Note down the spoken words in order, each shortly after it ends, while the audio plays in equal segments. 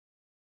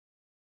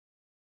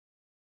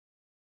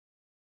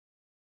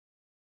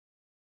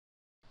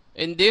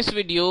In this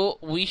video,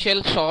 we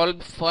shall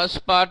solve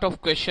first part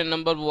of question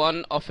number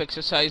 1 of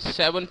exercise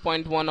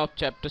 7.1 of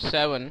chapter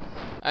 7,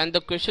 and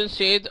the question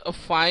says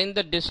find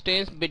the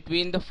distance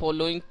between the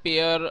following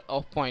pair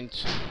of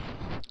points.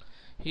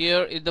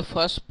 Here is the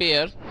first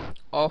pair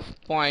of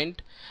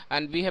point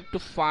and we have to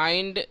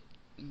find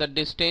the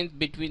distance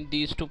between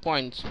these 2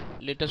 points.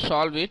 Let us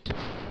solve it.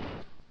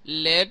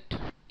 Let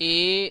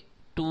A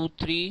 2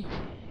 3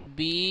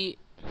 B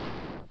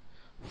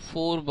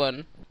 4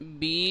 1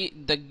 be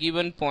the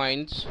given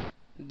points.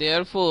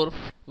 Therefore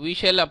we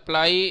shall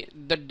apply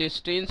the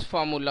distance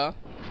formula,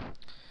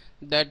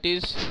 that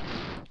is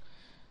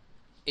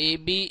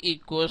AB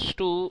equals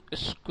to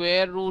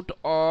square root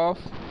of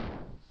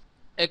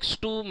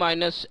x2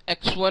 minus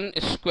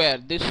x1 square.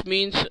 This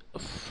means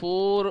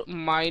 4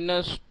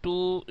 minus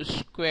 2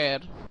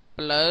 square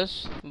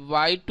plus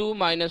y2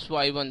 minus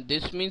y1.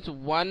 This means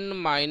 1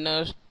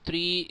 minus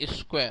 3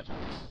 square.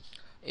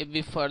 If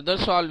we further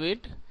solve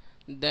it,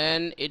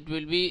 then it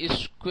will be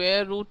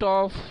square root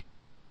of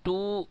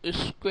 2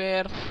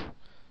 square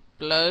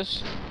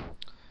plus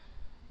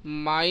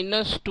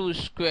minus 2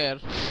 square.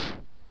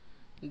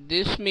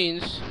 This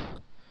means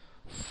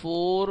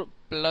 4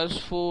 plus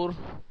 4.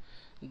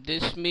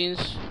 This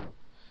means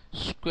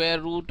square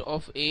root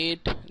of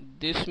 8.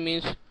 This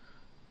means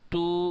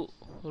 2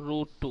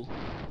 root 2.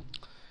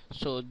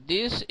 So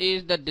this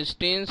is the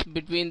distance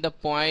between the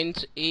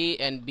points A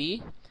and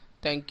B.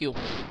 Thank you.